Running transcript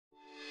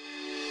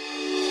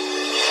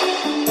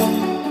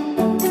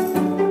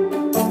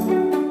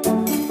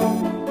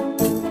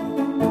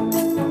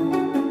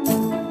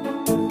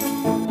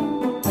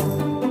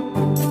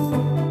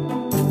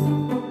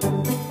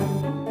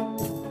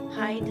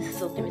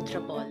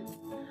Agnimitra Paul.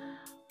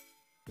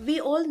 We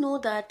all know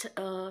that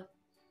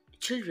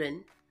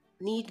children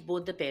need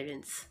both the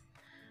parents,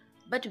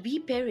 but we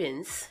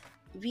parents,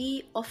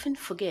 we often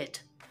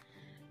forget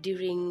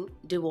during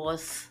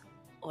divorce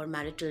or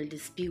marital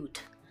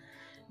dispute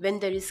when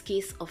there is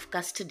case of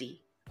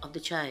custody of the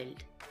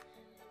child.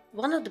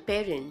 One of the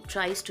parent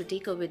tries to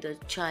take away the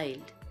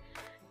child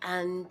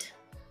and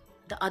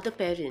the other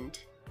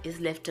parent is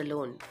left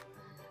alone.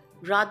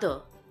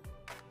 Rather,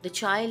 the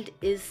child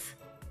is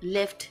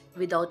left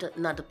without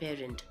another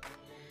parent.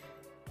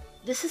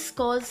 This is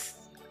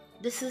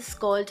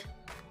called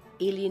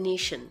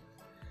alienation,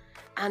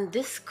 and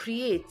this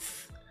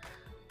creates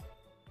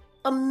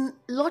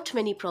lot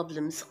many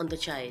problems on the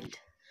child,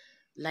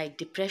 like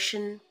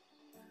depression,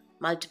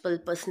 multiple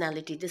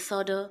personality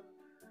disorder,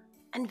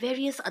 and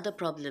various other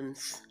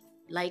problems,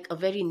 like a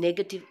very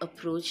negative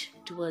approach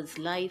towards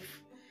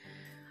life.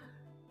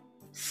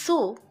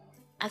 So,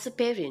 as a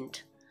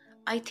parent,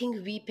 I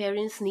think we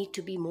parents need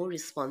to be more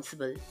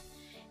responsible.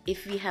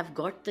 If we have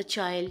got the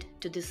child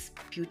to this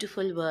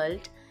beautiful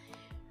world,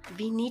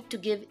 we need to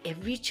give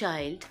every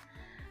child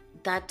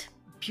that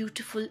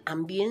beautiful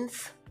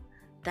ambience,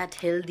 that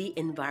healthy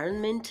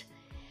environment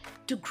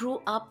to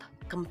grow up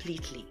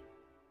completely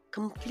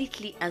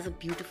as a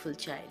beautiful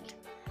child.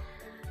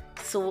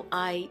 So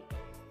I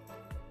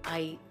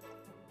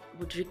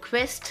would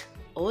request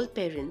all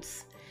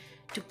parents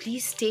to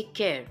please take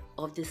care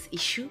of this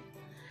issue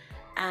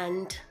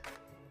and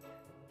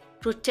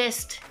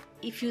protest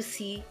if you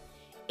see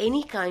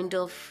any kind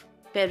of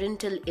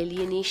parental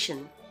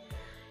alienation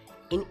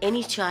in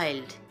any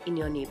child in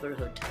your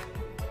neighborhood.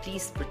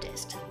 Please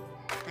protest.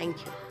 Thank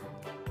you.